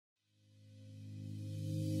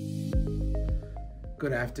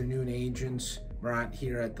Good afternoon, agents. Marat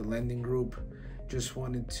here at the Lending Group. Just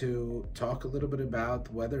wanted to talk a little bit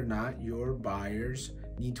about whether or not your buyers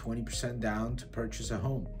need 20% down to purchase a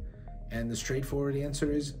home. And the straightforward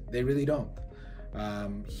answer is they really don't.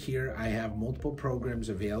 Here I have multiple programs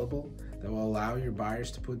available that will allow your buyers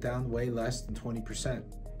to put down way less than 20%.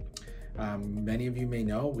 Many of you may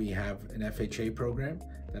know we have an FHA program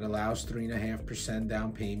that allows 3.5%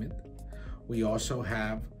 down payment. We also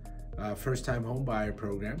have a first-time homebuyer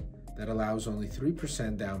program that allows only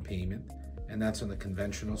 3% down payment, and that's on the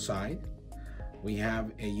conventional side. We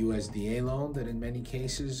have a USDA loan that in many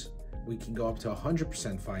cases we can go up to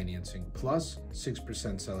 100% financing plus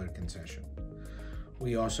 6% seller concession.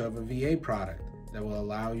 We also have a VA product that will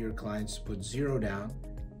allow your clients to put zero down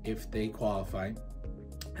if they qualify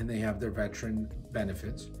and they have their veteran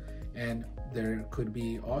benefits, and there could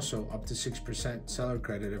be also up to 6% seller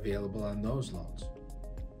credit available on those loans.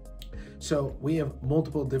 So we have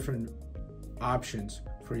multiple different options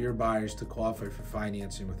for your buyers to qualify for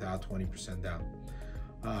financing without 20% down.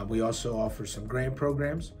 We also offer some grant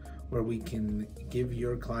programs where we can give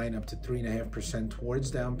your client up to 3.5%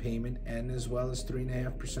 towards down payment and as well as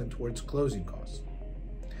 3.5% towards closing costs.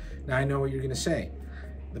 Now I know what you're going to say.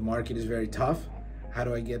 The market is very tough. How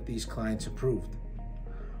do I get these clients approved?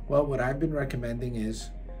 Well, what I've been recommending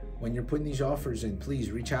is when you're putting these offers in,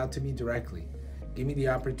 please reach out to me directly. Give me the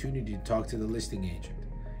opportunity to talk to the listing agent.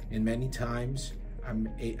 And many times,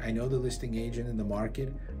 I know the listing agent in the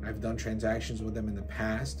market. I've done transactions with them in the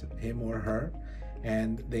past, him or her,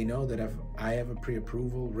 and they know that if I have a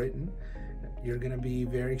pre-approval written, you're going to be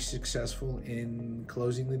very successful in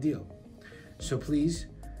closing the deal. So please,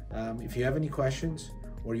 if you have any questions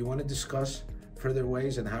or you want to discuss further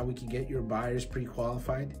ways on how we can get your buyers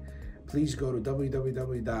pre-qualified, please go to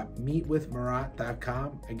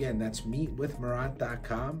www.meetwithmarat.com. Again, that's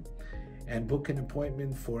meetwithmarat.com, and book an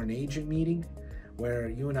appointment for an agent meeting where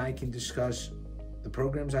you and I can discuss the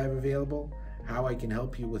programs I have available, how I can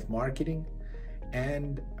help you with marketing,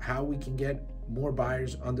 and how we can get more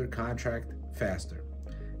buyers under contract faster.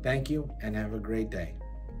 Thank you and have a great day.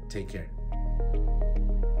 Take care.